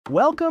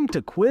Welcome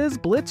to Quiz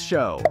Blitz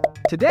Show.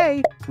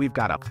 Today, we've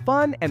got a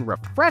fun and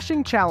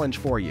refreshing challenge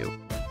for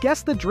you.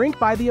 Guess the drink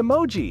by the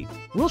emoji.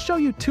 We'll show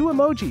you two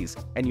emojis,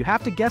 and you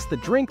have to guess the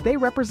drink they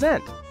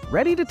represent.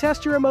 Ready to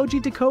test your emoji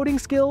decoding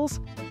skills?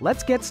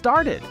 Let's get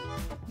started.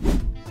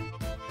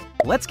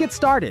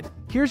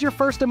 Here's your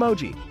first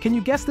emoji. Can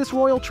you guess this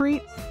royal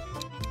treat?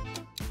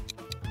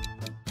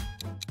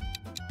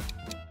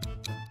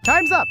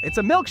 Time's up. It's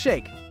a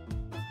milkshake.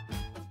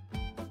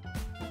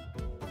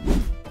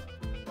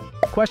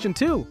 Question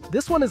 2.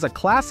 This one is a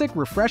classic,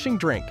 refreshing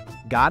drink.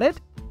 Got it?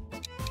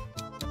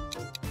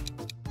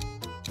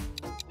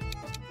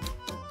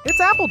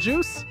 It's apple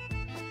juice.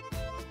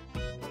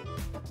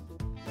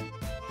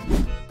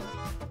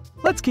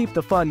 Let's keep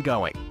the fun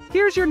going.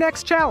 Here's your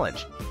next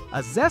challenge. A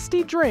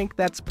zesty drink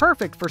that's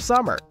perfect for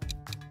summer.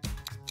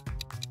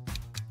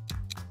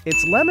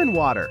 It's lemon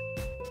water.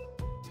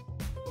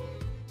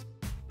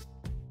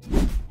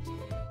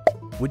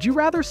 Would you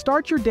rather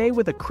start your day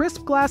with a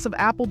crisp glass of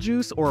apple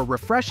juice or a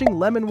refreshing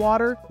lemon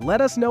water?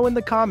 Let us know in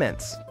the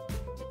comments.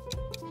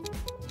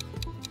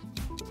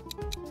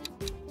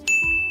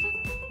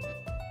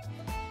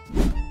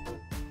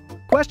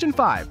 Question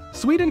 5.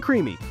 Sweet and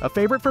creamy, a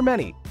favorite for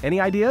many. Any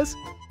ideas?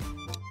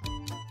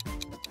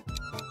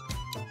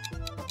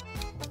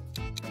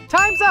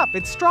 Time's up!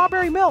 It's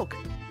strawberry milk!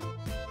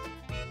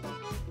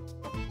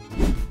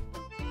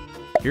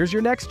 Here's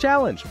your next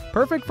challenge.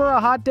 Perfect for a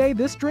hot day,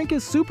 this drink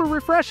is super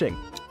refreshing.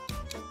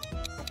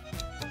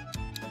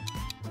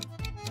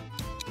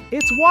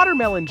 It's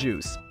watermelon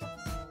juice.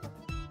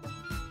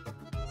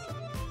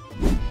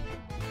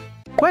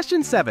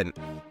 Question 7.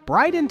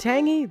 Bright and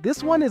tangy,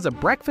 this one is a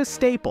breakfast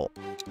staple.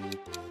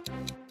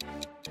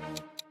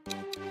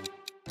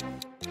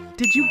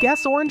 Did you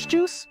guess orange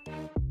juice?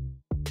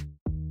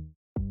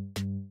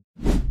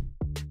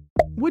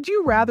 Would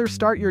you rather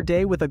start your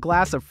day with a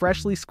glass of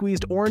freshly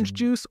squeezed orange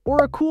juice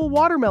or a cool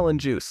watermelon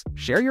juice?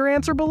 Share your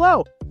answer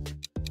below.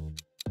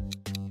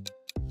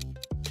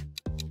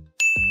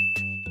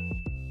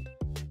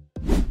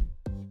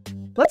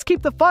 Let's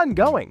keep the fun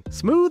going.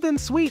 Smooth and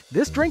sweet,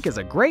 this drink is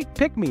a great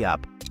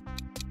pick-me-up.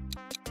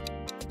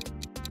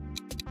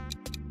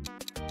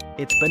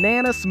 It's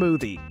banana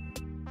smoothie.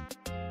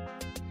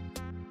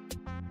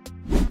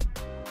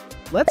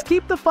 Let's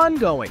keep the fun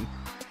going.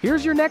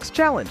 Here's your next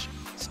challenge.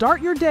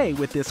 Start your day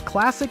with this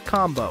classic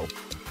combo.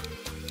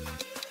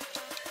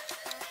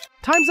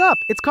 Time's up!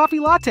 It's coffee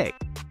latte.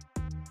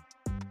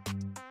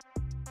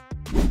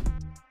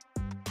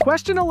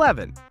 Question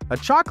 11. A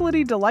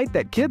chocolatey delight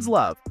that kids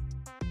love.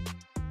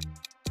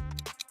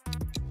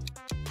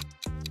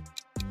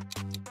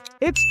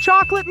 It's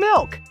chocolate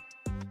milk!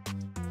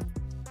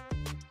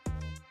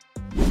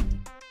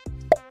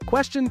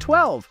 Question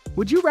 12.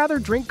 Would you rather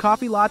drink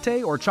coffee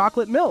latte or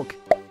chocolate milk?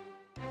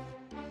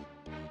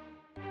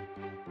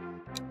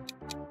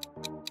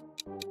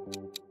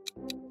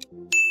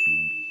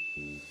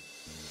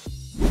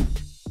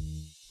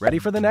 Ready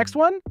for the next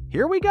one?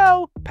 Here we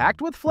go!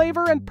 Packed with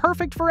flavor and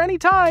perfect for any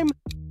time!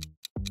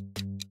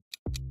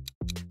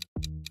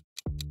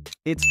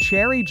 It's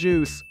cherry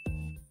juice.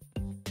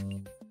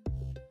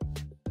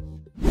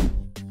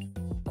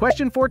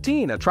 Question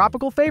 14, a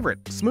tropical favorite,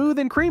 smooth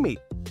and creamy.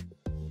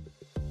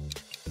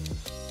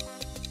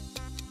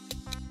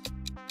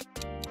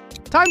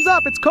 Time's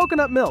up, it's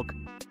coconut milk.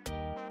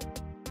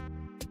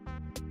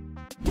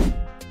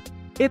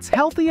 It's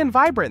healthy and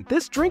vibrant,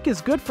 this drink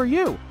is good for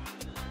you.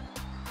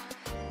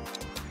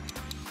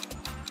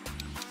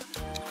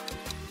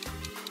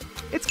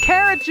 It's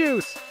carrot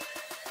juice.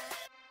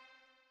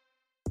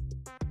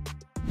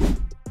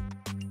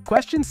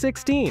 Question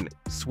 16,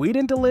 sweet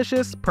and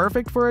delicious,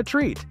 perfect for a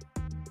treat.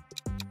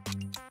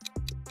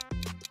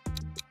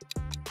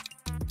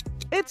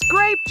 It's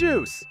grape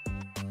juice!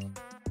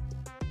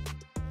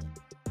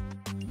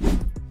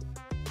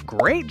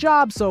 Great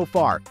job so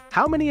far!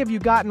 How many have you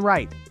gotten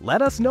right?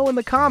 Let us know in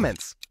the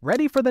comments.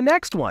 Ready for the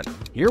next one?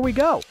 Here we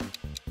go!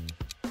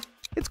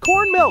 It's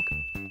corn milk!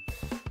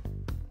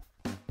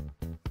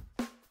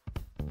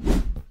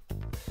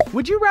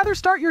 Would you rather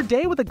start your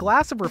day with a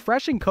glass of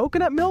refreshing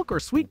coconut milk or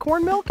sweet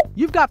corn milk?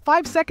 You've got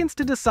 5 seconds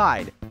to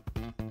decide.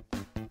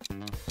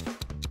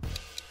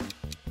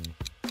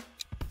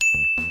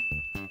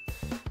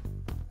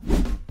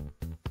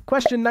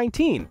 Question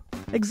 19.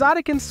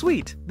 Exotic and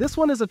sweet. This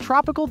one is a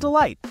tropical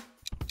delight.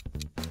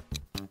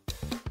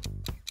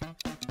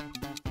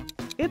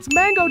 It's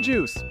mango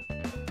juice.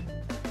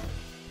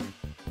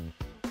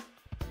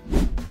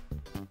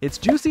 It's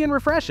juicy and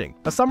refreshing,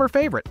 a summer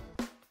favorite.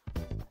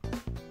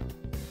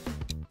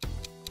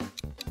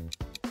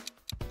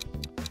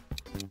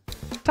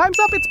 Time's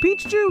up, it's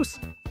peach juice.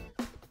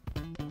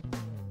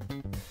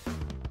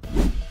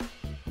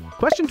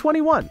 Question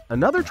 21.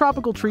 Another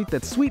tropical treat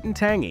that's sweet and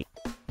tangy.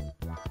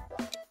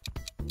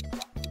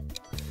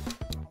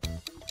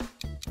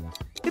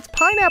 It's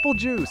pineapple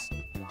juice.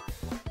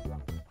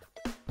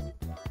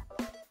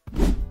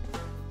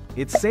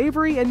 It's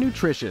savory and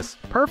nutritious,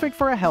 perfect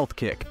for a health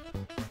kick.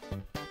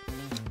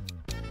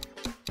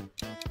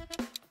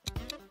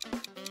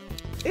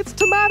 It's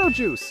tomato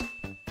juice.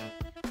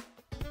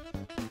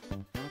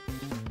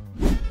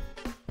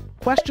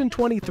 Question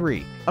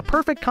 23. A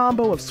perfect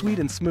combo of sweet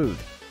and smooth.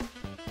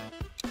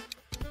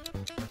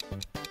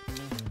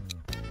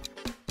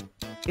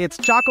 It's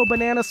Choco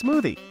Banana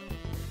Smoothie.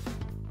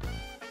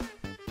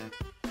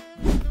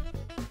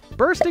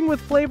 Bursting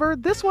with flavor,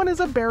 this one is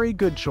a very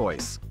good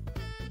choice.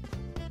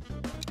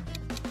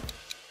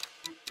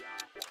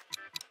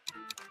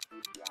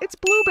 It's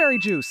blueberry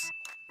juice.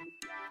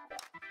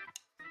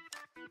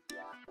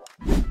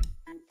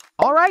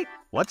 All right,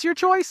 what's your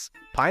choice?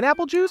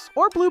 Pineapple juice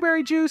or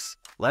blueberry juice?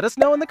 Let us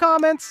know in the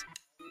comments.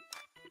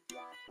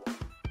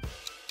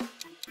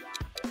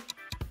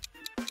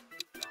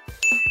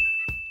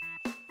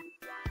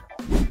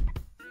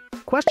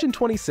 Question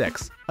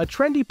 26. A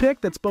trendy pick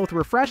that's both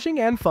refreshing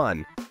and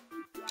fun.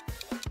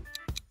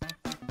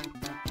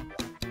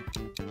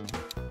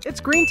 It's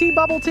green tea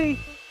bubble tea.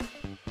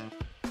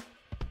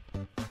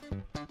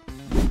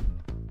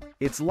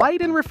 It's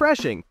light and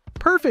refreshing,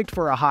 perfect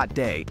for a hot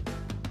day.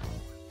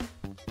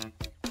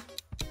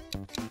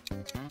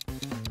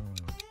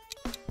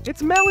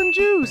 It's melon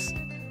juice.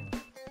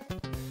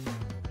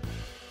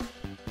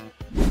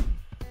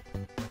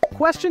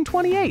 Question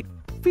 28.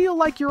 Feel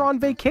like you're on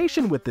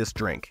vacation with this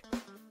drink.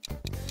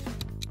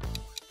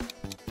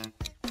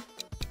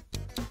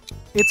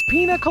 It's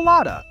pina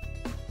colada.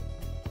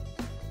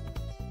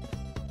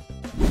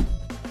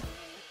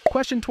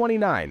 Question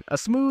 29. A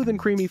smooth and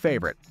creamy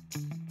favorite.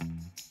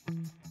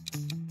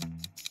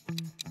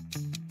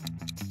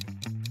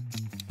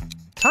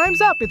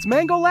 Time's up! It's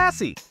mango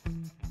lassi.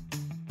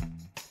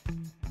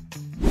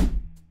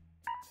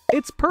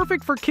 It's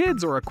perfect for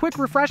kids or a quick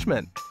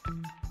refreshment.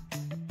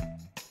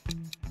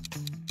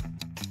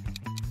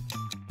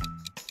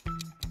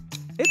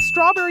 It's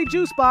strawberry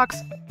juice box.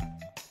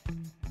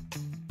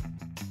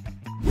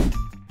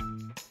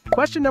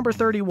 Question number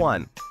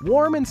 31.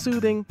 Warm and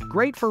soothing,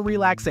 great for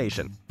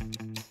relaxation.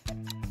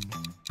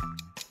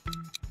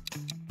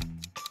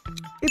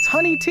 It's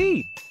honey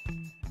tea.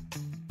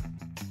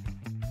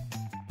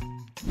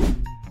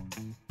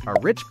 A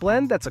rich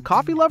blend that's a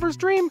coffee lover's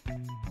dream?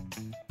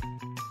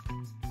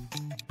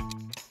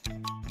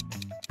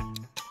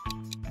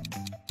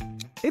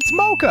 It's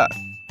mocha.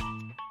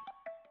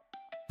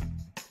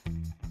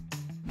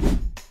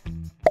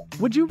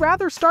 Would you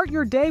rather start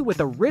your day with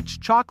a rich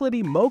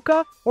chocolatey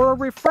mocha or a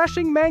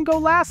refreshing mango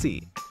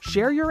lassi?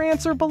 Share your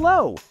answer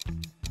below.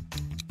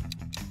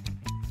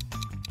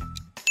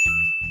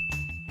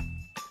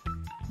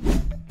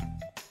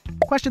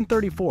 Question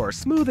 34.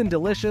 Smooth and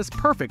delicious,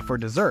 perfect for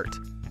dessert.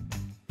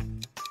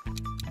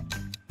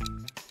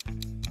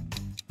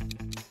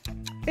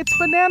 It's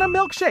banana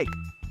milkshake.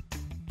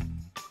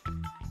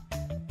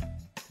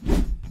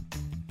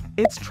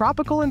 It's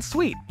tropical and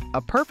sweet,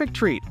 a perfect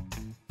treat.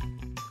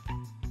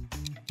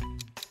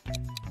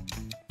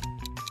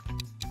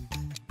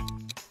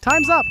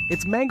 Time's up,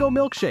 it's mango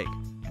milkshake.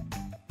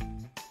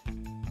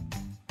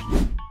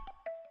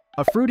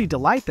 A fruity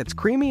delight that's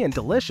creamy and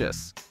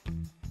delicious.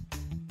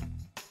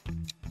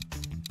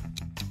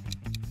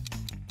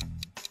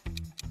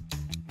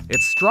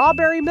 It's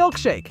strawberry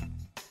milkshake.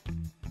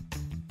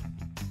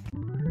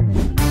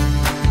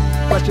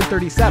 Question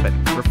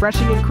 37.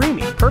 Refreshing and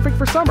creamy, perfect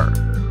for summer.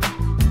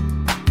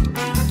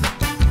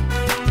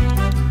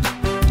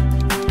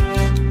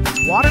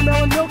 It's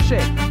watermelon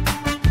milkshake.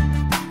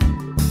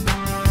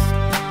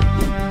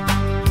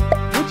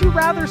 Would you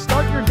rather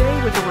start your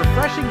day with a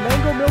refreshing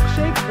mango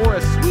milkshake or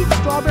a sweet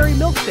strawberry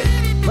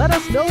milkshake? Let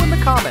us know in the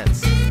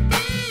comments.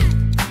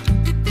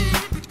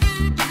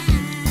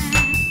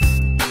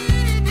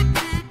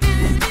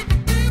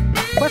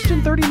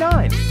 Question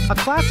 39. A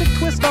classic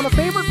twist on a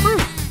favorite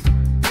fruit.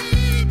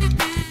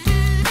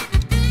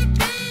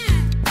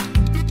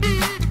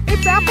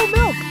 It's apple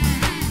milk.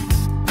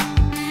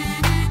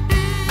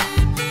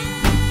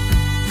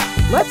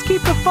 Let's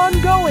keep the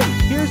fun going.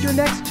 Here's your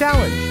next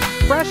challenge.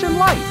 Fresh and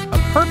light, a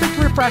perfect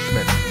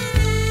refreshment.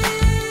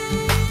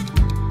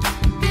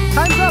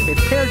 Time's up,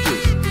 it's pear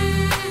juice.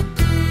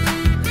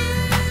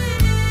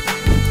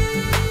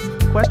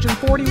 Question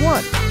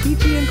 41.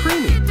 Peachy and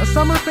creamy, a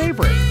summer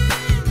favorite.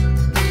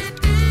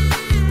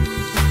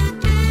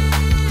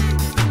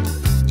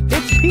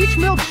 It's peach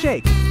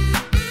milkshake.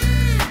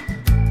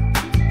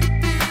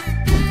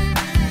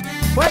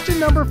 Question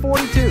number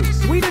 42.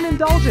 Sweet and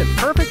indulgent,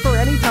 perfect for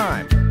any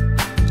time.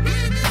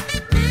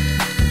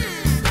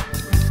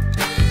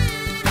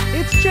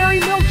 It's cherry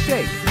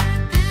milkshake.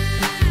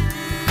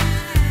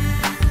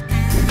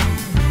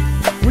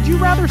 Would you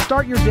rather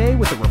start your day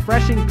with a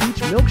refreshing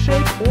peach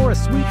milkshake or a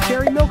sweet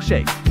cherry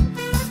milkshake?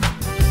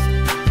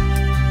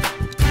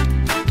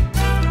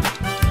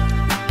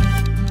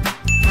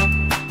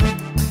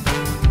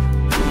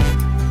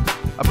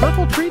 A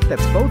purple treat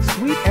that's both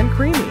sweet and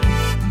creamy.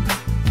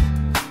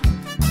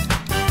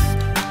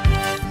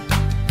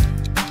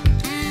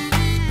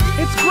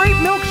 It's grape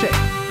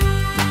milkshake.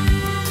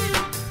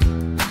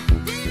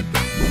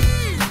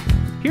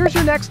 Here's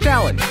your next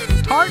challenge.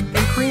 Tart and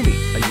creamy,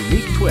 a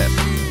unique twist.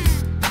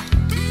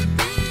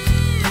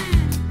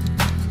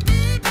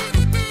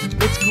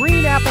 It's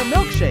green apple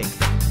milkshake.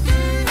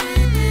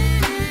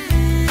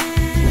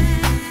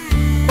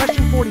 Question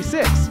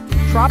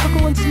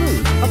tropical and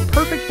smooth, a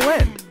perfect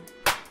blend.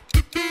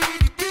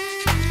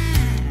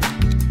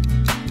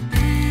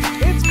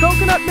 It's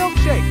coconut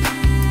milkshake.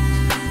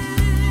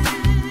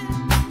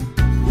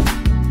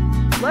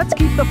 Let's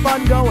keep the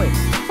fun going.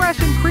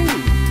 Fresh and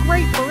creamy,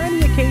 great for any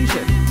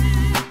occasion.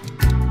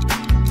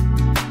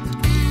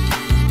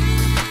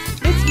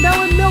 It's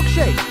melon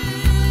milkshake.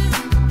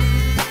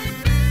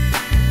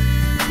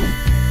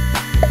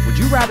 Would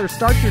you rather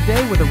start your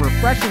day with a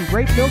refreshing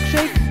grape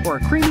milkshake or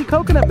a creamy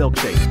coconut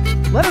milkshake?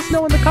 Let us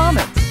know in the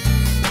comments.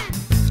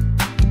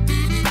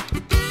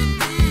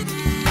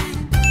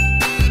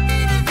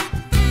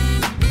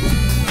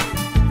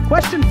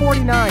 Question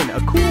 49, a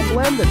cool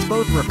blend that's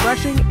both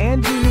refreshing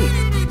and unique.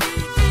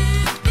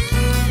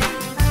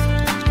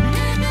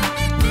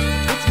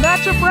 It's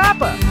matcha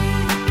frappa.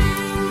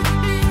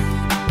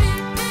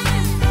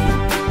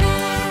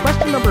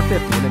 Question number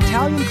 50, an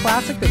Italian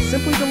classic that's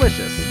simply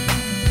delicious.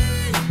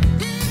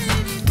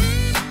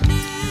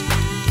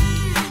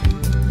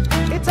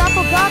 It's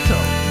affogato.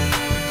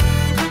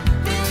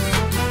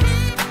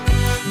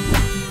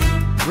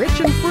 Rich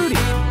and fruity,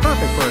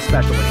 perfect for a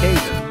special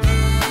occasion.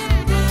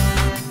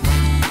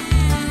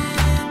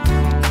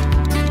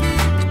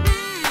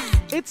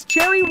 It's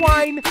cherry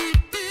wine.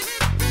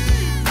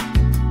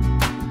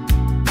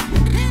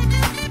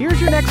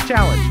 Here's your next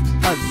challenge,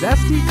 a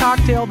zesty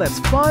cocktail that's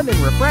fun and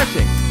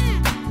refreshing.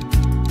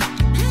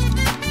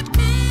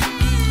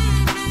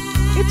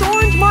 It's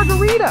orange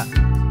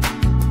margarita.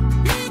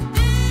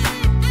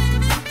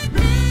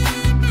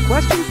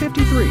 Question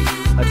 53,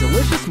 a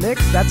delicious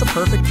mix that's a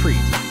perfect treat.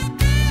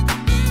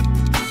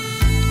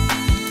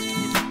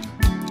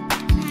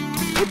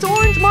 It's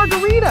orange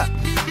margarita.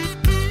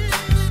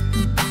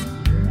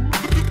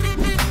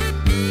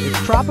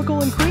 It's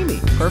tropical and creamy,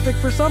 perfect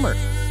for summer.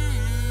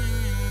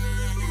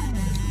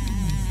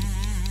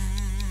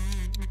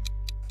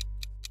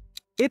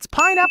 It's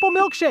pineapple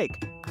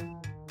milkshake.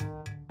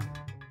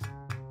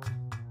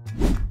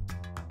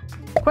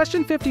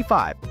 Question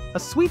 55, a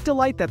sweet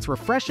delight that's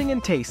refreshing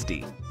and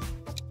tasty.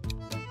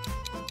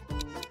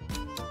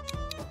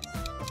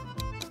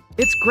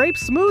 It's grape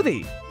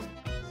smoothie.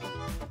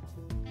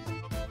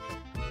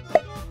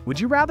 Would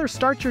you rather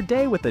start your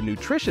day with a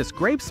nutritious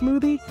grape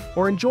smoothie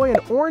or enjoy an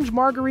orange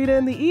margarita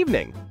in the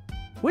evening?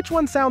 Which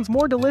one sounds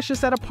more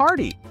delicious at a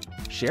party?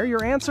 Share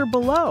your answer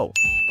below.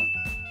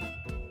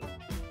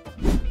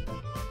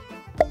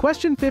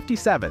 Question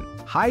 57,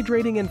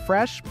 hydrating and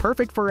fresh,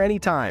 perfect for any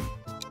time.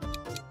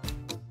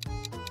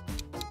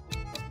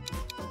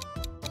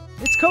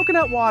 It's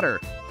coconut water.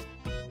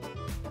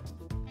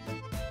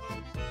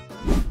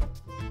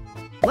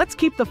 Let's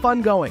keep the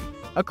fun going.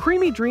 A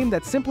creamy dream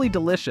that's simply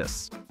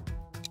delicious.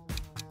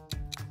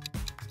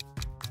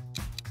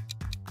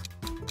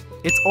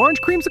 It's orange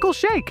creamsicle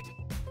shake.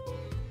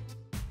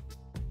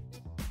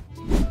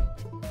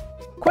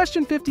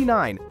 Question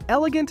 59,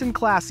 elegant and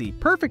classy,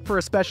 perfect for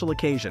a special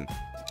occasion.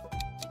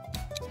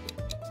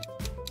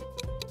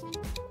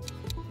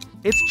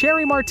 It's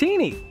cherry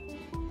martini.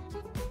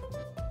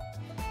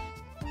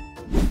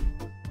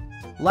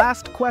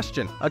 Last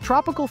question, a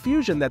tropical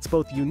fusion that's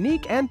both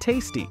unique and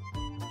tasty.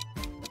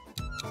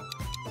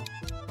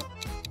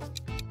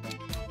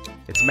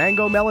 It's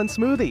mango melon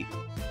smoothie.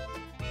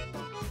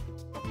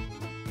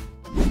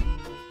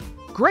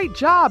 Great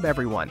job,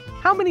 everyone!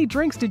 How many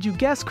drinks did you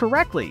guess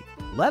correctly?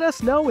 Let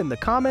us know in the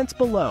comments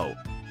below.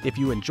 If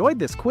you enjoyed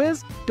this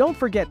quiz, don't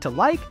forget to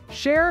like,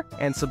 share,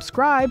 and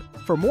subscribe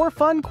for more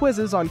fun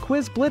quizzes on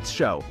Quiz Blitz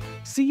Show.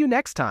 See you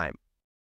next time!